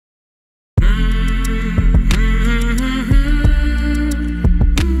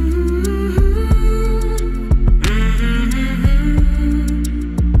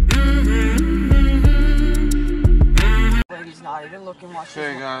can watch.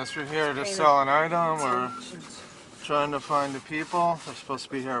 Okay, guys, we're here to sell an item. We're trying to find the people. They're supposed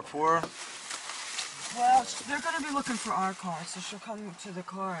to be here at 4. Well, they're going to be looking for our car, so she'll come to the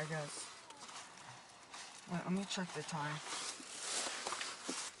car, I guess. Wait, let me check the time.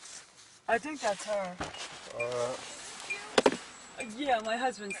 I think that's her. Yeah, my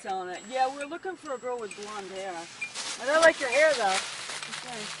husband's selling it. Yeah, we're looking for a girl with blonde hair. And I like your hair, though. It's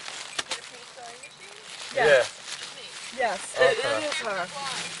nice. Yeah. Yes, Okay. it is her.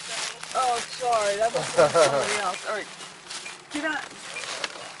 Oh, sorry, that was somebody else. All right, get on.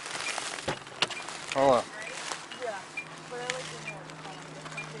 Hold on. Yeah, but I like your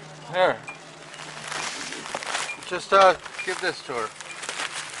hair. Here. Just give this to her.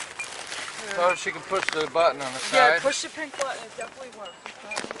 So she can push the button on the side. Yeah, push the pink button. It definitely works.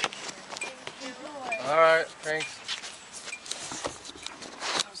 Alright, thanks.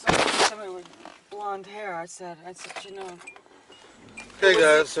 I was looking for somebody with blonde hair. I said, you know. Okay,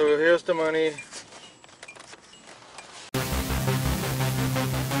 guys, so here's the money.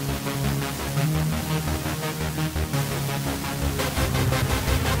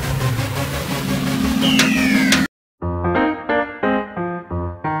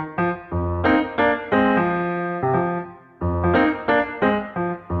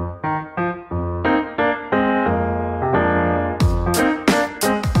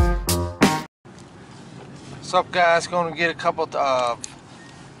 What's up, guys? Going to get a couple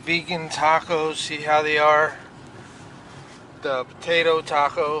vegan tacos, see how they are. The potato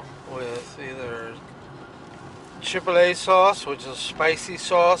taco with either Chipotle sauce, which is spicy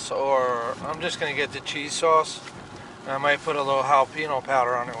sauce, or I'm just going to get the cheese sauce. And I might put a little jalapeno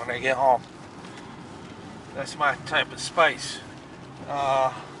powder on it when I get home. That's my type of spice.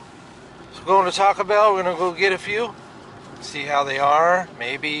 So going to Taco Bell, we're going to go get a few, see how they are.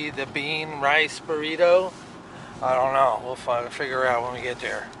 Maybe the bean rice burrito. I don't know. We'll figure out when we get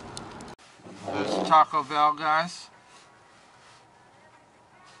there. There's Taco Bell, guys.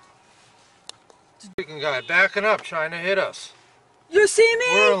 Freaking guy backing up, trying to hit us. You see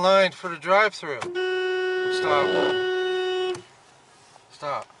me? We're in line for the drive-thru. Stop.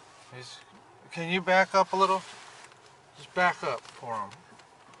 Stop. Can you back up a little? Just back up for him.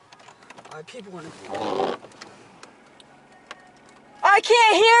 People want to. I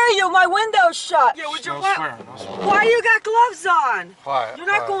can't hear you. My window's shut. Yeah, would you? No swearing. No swearing. Why you got gloves on? Quiet. You're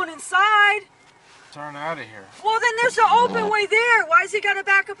not going inside. Turn out of here. Well, then there's an open way there. Why is he got to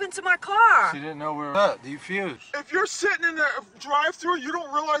back up into my car? She didn't know we were at. Defuse. If you're sitting in the drive-thru, you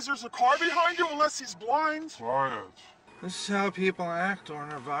don't realize there's a car behind you unless he's blind. Quiet. This is how people act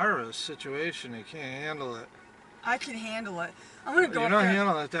during a virus situation. They can't handle it. I can handle it. I'm gonna go. You're not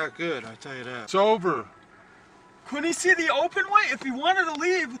handling it that good, I tell you that. It's over. Couldn't he see the open way? If he wanted to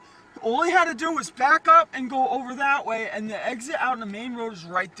leave, all he had to do was back up and go over that way, and the exit out on the main road is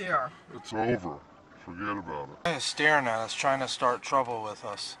right there. It's over. Forget about it. He's staring at us, trying to start trouble with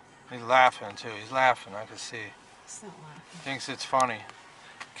us. He's laughing too. He's laughing, I can see. It's not laughing. Thinks it's funny.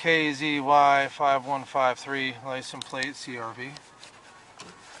 KZY5153, license plate CRV.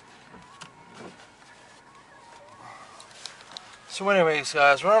 So anyways,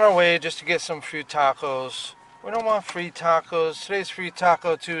 guys, we're on our way just to get some free tacos. We don't want free tacos. Today's Free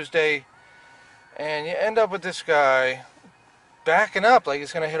Taco Tuesday. And you end up with this guy backing up like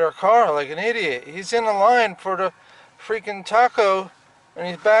he's going to hit our car like an idiot. He's in the line for the freaking taco, and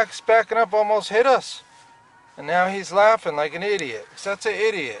he's backing up, almost hit us. And now he's laughing like an idiot. 'Cause that's an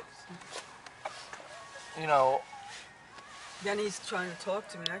idiot. You know. Then he's trying to talk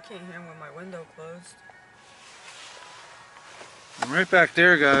to me. I can't hear him with my window closed. And right back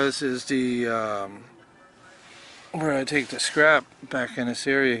there, guys, is the where I take the scrap back in this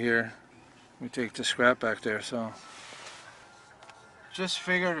area here. We take the scrap back there, so just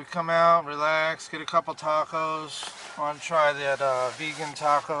figured to come out, relax, get a couple tacos. I want to try that vegan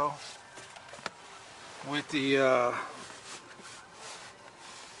taco with the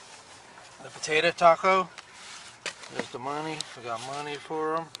potato taco. There's the money. We got money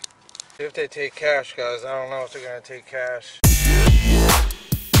for them. If they take cash, guys, I don't know if they're gonna take cash.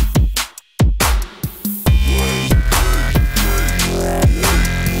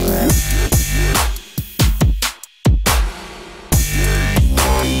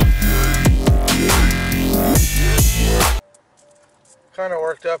 Kind of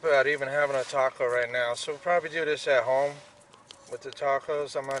worked up about even having a taco right now, so we'll probably do this at home with the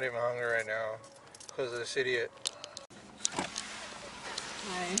tacos. I'm not even hungry right now because of this idiot.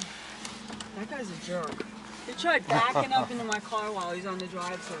 Hi. That guy's a jerk. He tried backing up into my car while he's on the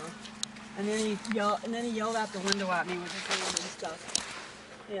drive-thru, and then he yelled out the window at me with his hand and stuff.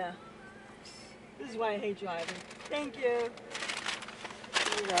 Yeah. This is why I hate driving. Thank you.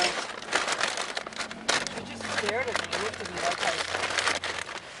 know. She just stared at me, looked at me like I...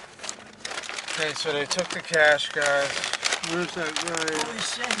 Okay, so they took the cash, guys. Where's that guy? Holy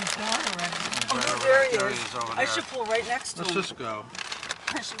shit, he's gone already. Oh, Right no, over there he there. is. He is over I there. should pull right next to Let's him. just go.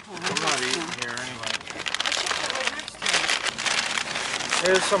 I should pull right I'm next not to him. eating here anyway. I should pull right next to him.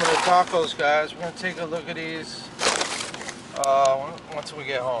 Here's some of the tacos, guys. We're gonna take a look at these once we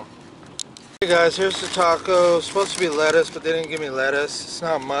get home. Hey guys, here's the taco. It's supposed to be lettuce, but they didn't give me lettuce. It's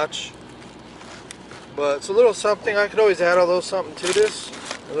not much, but it's a little something. I could always add a little something to this.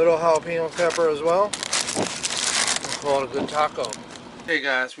 A little jalapeno pepper as well. We'll call it a good taco. Hey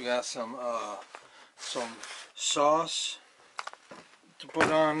guys, we got some sauce to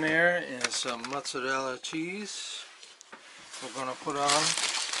put on there and some mozzarella cheese. We're gonna put on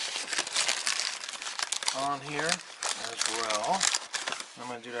here as well. I'm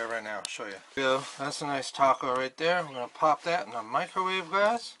gonna do that right now. I'll show you. Go. That's a nice taco right there. We're gonna pop that in the microwave,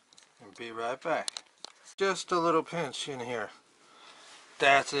 guys, and be right back. Just a little pinch in here.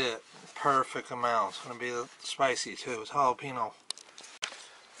 That's it. Perfect amount. It's gonna be spicy too. It's jalapeno.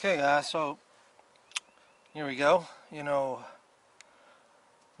 Okay, guys. So here we go. You know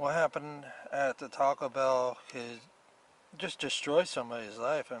what happened at the Taco Bell could just destroy somebody's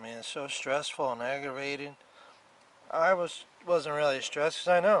life. I mean, it's so stressful and aggravating. I wasn't really stressed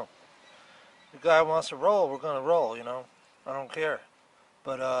because I know the guy wants to roll, we're gonna roll, you know. I don't care.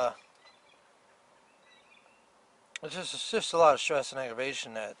 But it's just a lot of stress and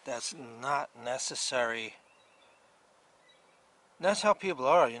aggravation that's not necessary. That's how people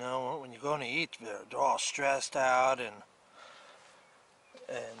are, you know. When you're going to eat, they're all stressed out and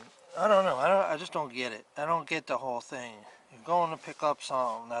I don't know. I just don't get it. I don't get the whole thing. You're going to pick up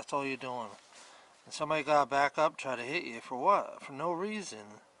something. That's all you're doing. And somebody got to back up, try to hit you for what? For no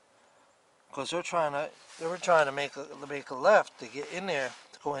reason. Because they were trying to make a left to get in there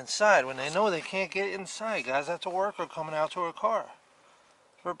to go inside when they know they can't get inside, guys. That's a worker coming out to her car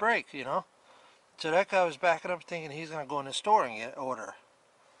for a break, you know. So that guy was backing up, thinking he's gonna go in the store and get order.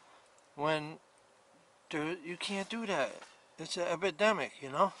 When you can't do that. It's an epidemic, you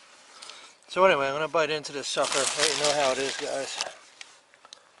know. So anyway, I'm gonna bite into this sucker. Let you know how it is, guys.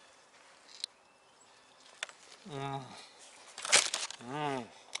 Mmm. Mmm.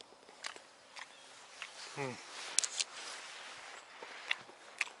 Mmm.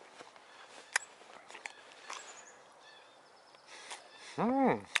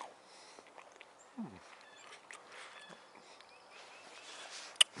 Mmm.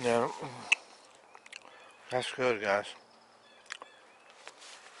 Yeah. That's good, guys.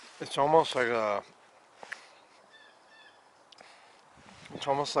 It's almost like a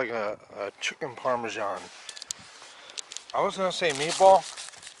chicken parmesan. I was gonna say meatball.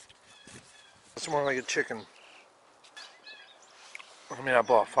 It's more like a chicken. I mean, I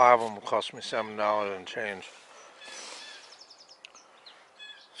bought 5 of them. It cost me $7 and change.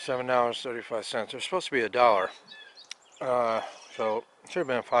 $7.35. They're supposed to be $1. So it should have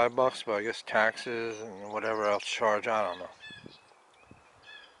been $5, but I guess taxes and whatever else charge, I don't know.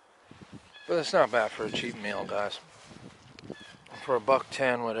 But it's not bad for a cheap meal, guys. For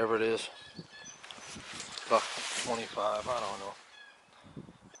 $1.10, whatever it is, $1.25, I don't know.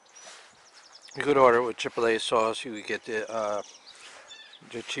 You could order it with Chipotle sauce. You could get the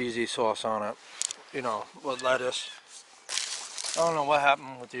cheesy sauce on it, you know, with lettuce. I don't know what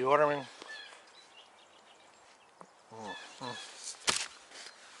happened with the ordering.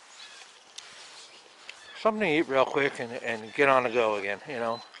 Something to eat real quick and get on the go again, you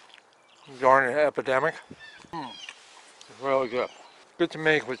know, during an epidemic. Really good. Good to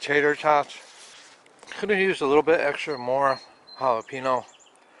make with tater tots. Could have used a little bit extra more jalapeno.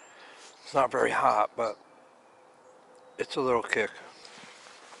 It's not very hot, but it's a little kick.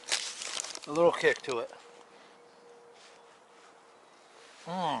 A little kick to it.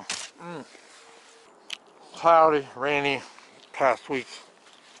 Cloudy, rainy, past week.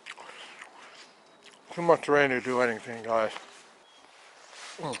 Too much rain to do anything, guys.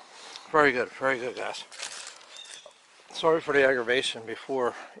 Very good, guys. Sorry for the aggravation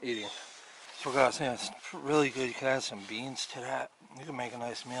before eating. So guys, yeah, it's really good. You can add some beans to that. You can make a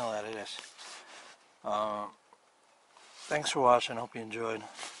nice meal out of this. Thanks for watching. Hope you enjoyed.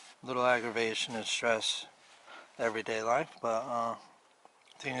 A little aggravation and stress, everyday life, but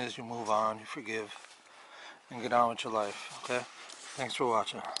the thing is, you move on, you forgive, and get on with your life. Okay? Thanks for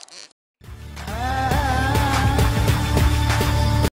watching.